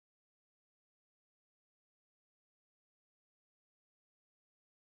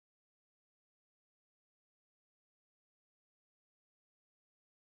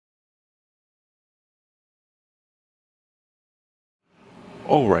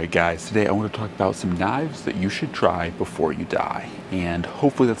Alright guys, today I want to talk about some knives that you should try before you die. And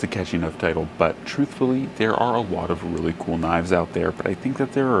hopefully that's a catchy enough title, but truthfully there are a lot of really cool knives out there, but I think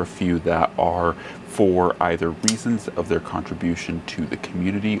that there are a few that are for either reasons of their contribution to the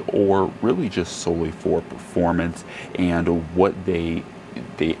community or really just solely for performance and what they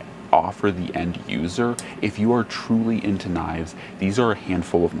offer the end user. If you are truly into knives, these are a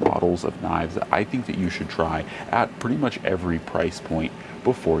handful of models of knives that I think that you should try at pretty much every price point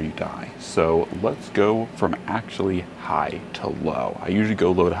before you die. So let's go from actually high to low. I usually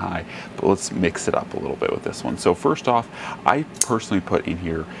go low to high, but let's mix it up a little bit with this one. So first off, I personally put in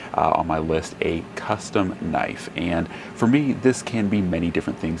here on my list a custom knife. And for me, this can be many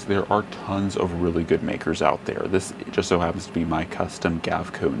different things. There are tons of really good makers out there. This just so happens to be my custom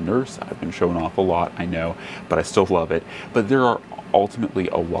Gavko Nurse. I've been showing off a lot, I know, but I still love it. But there are ultimately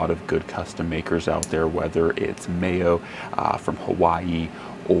a lot of good custom makers out there, whether it's Mayo from Hawaii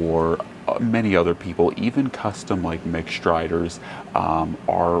or many other people. Even custom like Mick Striders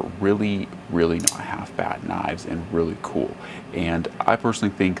are really not half bad knives and really cool. And I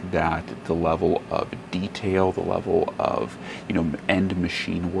personally think that the level of detail, the level of end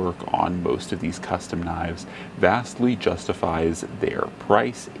machine work on most of these custom knives vastly justifies their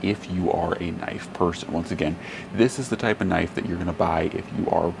price if you are a knife person. Once again, this is the type of knife that you're going to buy if you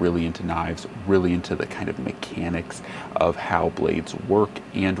are really into knives, really into the kind of mechanics of how blades work,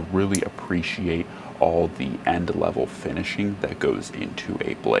 and really appreciate all the end level finishing that goes into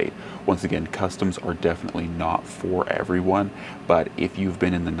a blade. Once again, customs are definitely not for everyone, but if you've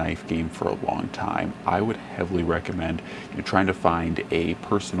been in the knife game for a long time, I would heavily recommend trying to find a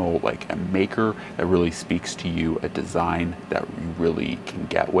personal, like a maker that really speaks to you, a design that you really can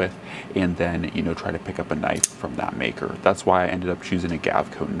get with, and then try to pick up a knife from that maker. That's why I ended up choosing a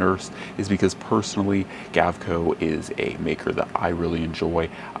Gavko Nurse, is because personally Gavko is a maker that I really enjoy.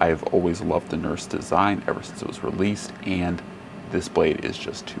 I've always loved the Nurse design ever since it was released, and this blade is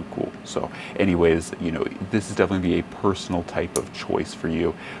just too cool. So anyways, this is definitely be a personal type of choice for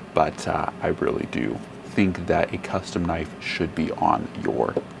you, but I really do think that a custom knife should be on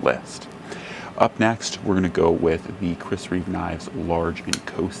your list. Up next, we're going to go with the Chris Reeve Knives Large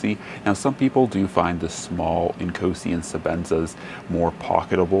Inkosi. Now, some people do find the small Inkosi and Sebenzas more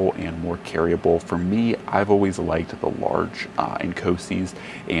pocketable and more carryable. For me, I've always liked the large Inkosis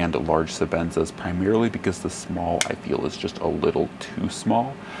and large Sebenzas, primarily because the small I feel is just a little too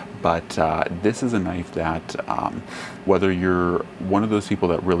small. But this is a knife that, whether you're one of those people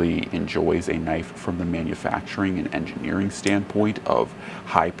that really enjoys a knife from the manufacturing and engineering standpoint of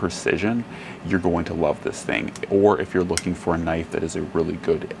high precision, you're going to love this thing. Or if you're looking for a knife that is a really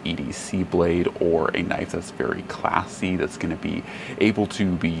good EDC blade, or a knife that's very classy, that's going to be able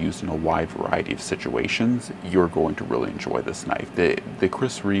to be used in a wide variety of situations, you're going to really enjoy this knife. The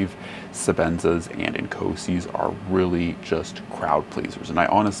Chris Reeve Sebenzas and Inkosis are really just crowd pleasers, and I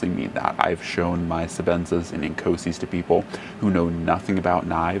honestly mean that. I've shown my Sebenzas and Inkosis to people who know nothing about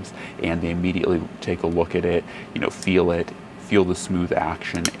knives, and they immediately take a look at it, feel the smooth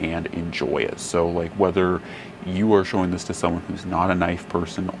action, and enjoy it. So like, whether you are showing this to someone who's not a knife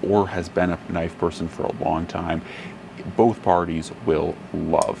person or has been a knife person for a long time, both parties will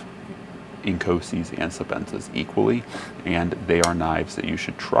love Inkosis and Sebenzas equally, and they are knives that you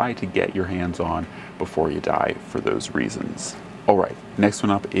should try to get your hands on before you die for those reasons. Alright, next one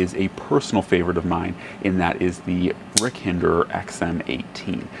up is a personal favorite of mine, and that is the Rick Hinderer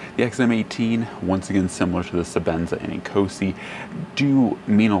XM18. The XM18, once again similar to the Sebenza and Inkosi, do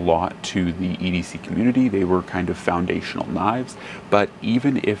mean a lot to the EDC community. They were kind of foundational knives, but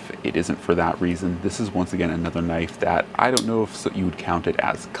even if it isn't for that reason, this is once again another knife that I don't know if you would count it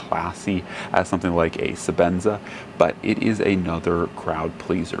as classy as something like a Sebenza, but it is another crowd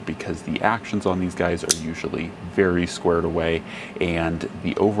pleaser because the actions on these guys are usually very squared away, and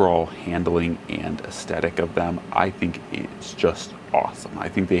the overall handling and aesthetic of them, I think it's just awesome. I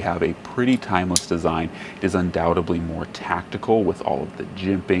think they have a pretty timeless design. It is undoubtedly more tactical with all of the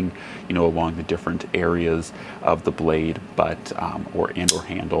jimping, along the different areas of the blade, but or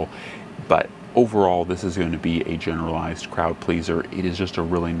handle. But overall, this is going to be a generalized crowd pleaser. It is just a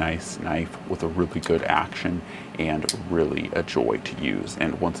really nice knife with a really good action and really a joy to use.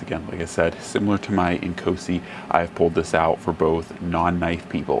 And once again, like I said, similar to my Inkosi, I've pulled this out for both non-knife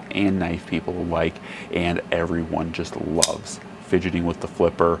people and knife people alike, and everyone just loves fidgeting with the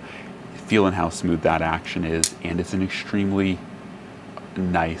flipper, feeling how smooth that action is, and it's an extremely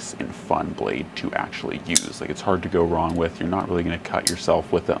nice and fun blade to actually use. Like, it's hard to go wrong with. You're not really going to cut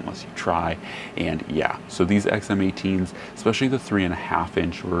yourself with it unless you try. And yeah, so these XM18s, especially the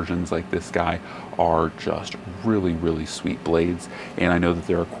 3.5-inch versions like this guy, are just really, really sweet blades. And I know that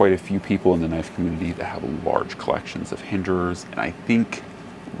there are quite a few people in the knife community that have large collections of Hinderers, and I think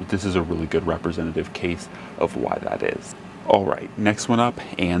this is a really good representative case of why that is. All right, next one up,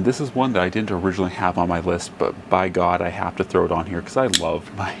 and this is one that I didn't originally have on my list, but by God, I have to throw it on here because I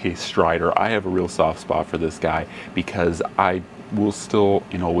love my Strider. I have a real soft spot for this guy because I will still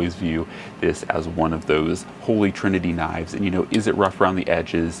and always view this as one of those holy trinity knives. And you know, is it rough around the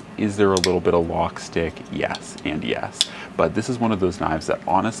edges? Is there a little bit of lock stick? Yes and yes. But this is one of those knives that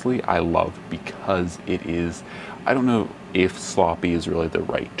honestly I love because it is, I don't know if sloppy is really the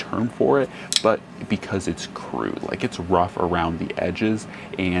right term for it, but because it's crude, like it's rough around the edges,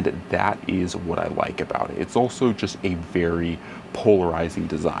 and that is what I like about it. It's also just a very polarizing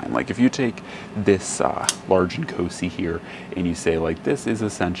design. Like if you take this large Nkosi here and you say like, this is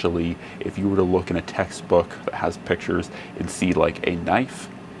essentially, if you were to look in a textbook that has pictures and see like a knife,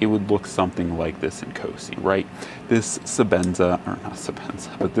 it would look something like this Nkosi, right? This Sebenza, or not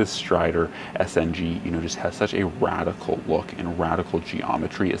Sebenza, but this Strider SNG, you know, just has such a radical look and radical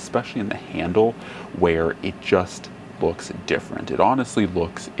geometry, especially in the handle, where it just looks different. It honestly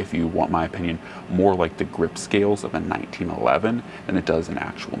looks, if you want my opinion, more like the grip scales of a 1911 than it does an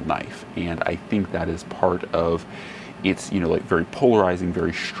actual knife. And I think that is part of its, you know, like very polarizing,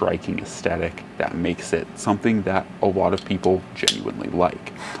 very striking aesthetic that makes it something that a lot of people genuinely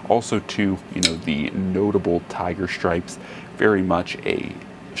like. Also too, you know, the notable tiger stripes, very much a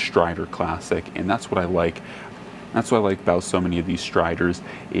Strider classic, and that's what I like. That's what I like about so many of these Striders,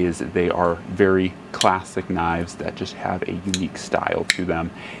 is they are very classic knives that just have a unique style to them.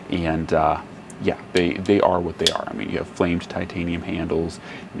 And yeah, they are what they are. I mean, you have flamed titanium handles,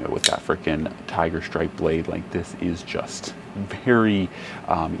 you know, with that freaking tiger stripe blade. Like, this is just very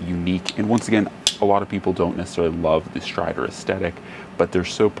unique. And once again, a lot of people don't necessarily love the Strider aesthetic, but they're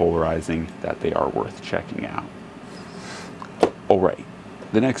so polarizing that they are worth checking out. All right.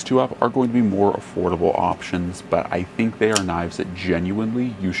 The next two up are going to be more affordable options, but I think they are knives that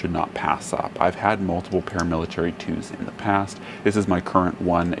genuinely you should not pass up. I've had multiple paramilitary 2s in the past. This is my current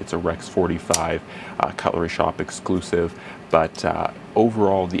one. It's a Rex 45 Cutlery Shop exclusive, but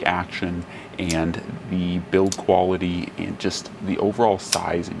overall the action and the build quality and just the overall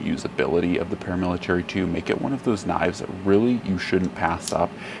size and usability of the paramilitary 2 make it one of those knives that really you shouldn't pass up,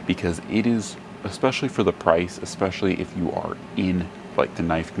 because it is, especially for the price, especially if you are in like the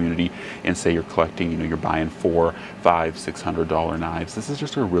knife community and say you're collecting, you know, you're buying $400, $500, $600 knives, this is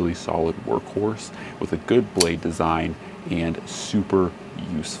just a really solid workhorse with a good blade design and super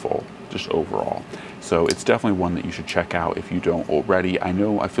useful just overall. So it's definitely one that you should check out if you don't already. I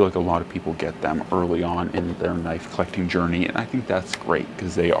feel like a lot of people get them early on in their knife collecting journey, and I think that's great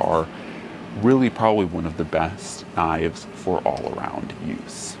because they are really probably one of the best knives for all around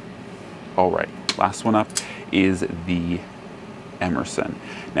use. All right, last one up is the Emerson.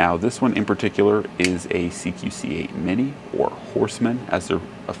 Now this one in particular is a CQC8 Mini, or Horseman as they're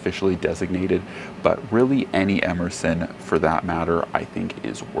officially designated, but really any Emerson for that matter I think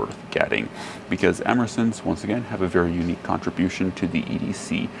is worth getting, because Emersons once again have a very unique contribution to the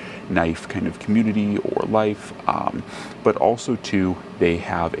EDC knife kind of community or life, but also too they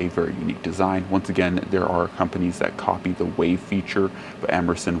have a very unique design. Once again, there are companies that copy the wave feature, but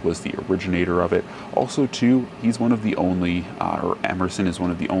Emerson was the originator of it. Also too, he's one of the only, or Emerson is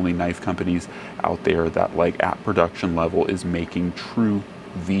one of the only knife companies out there that, like, at production level is making true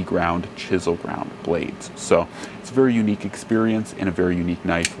V-ground, chisel ground blades. So it's a very unique experience and a very unique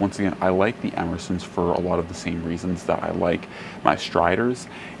knife. Once again, I like the Emersons for a lot of the same reasons that I like my Striders,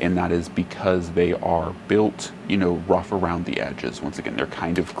 and that is because they are built, you know, rough around the edges. Once again, they're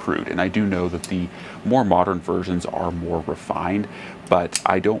kind of crude, and I do know that the more modern versions are more refined, but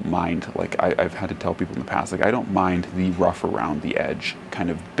I don't mind, like I've had to tell people in the past, like I don't mind the rough around the edge kind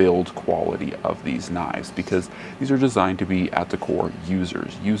of build quality of these knives, because these are designed to be at the core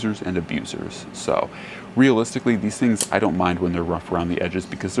users and abusers. So realistically, these things I don't mind when they're rough around the edges,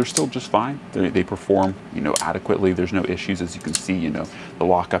 because they're still just fine. They perform, you know, adequately. There's no issues, as you can see. You know, the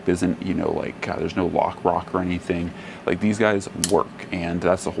lockup isn't, you know, like there's no lock rock or anything. Like, these guys work, and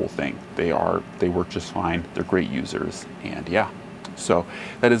that's the whole thing. They work just fine. They're great users, and yeah. So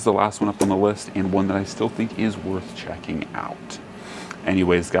that is the last one up on the list, and one that I still think is worth checking out.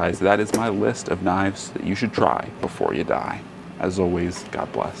 Anyways, guys, that is my list of knives that you should try before you die. As always,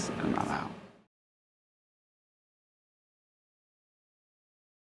 God bless, and I'm out.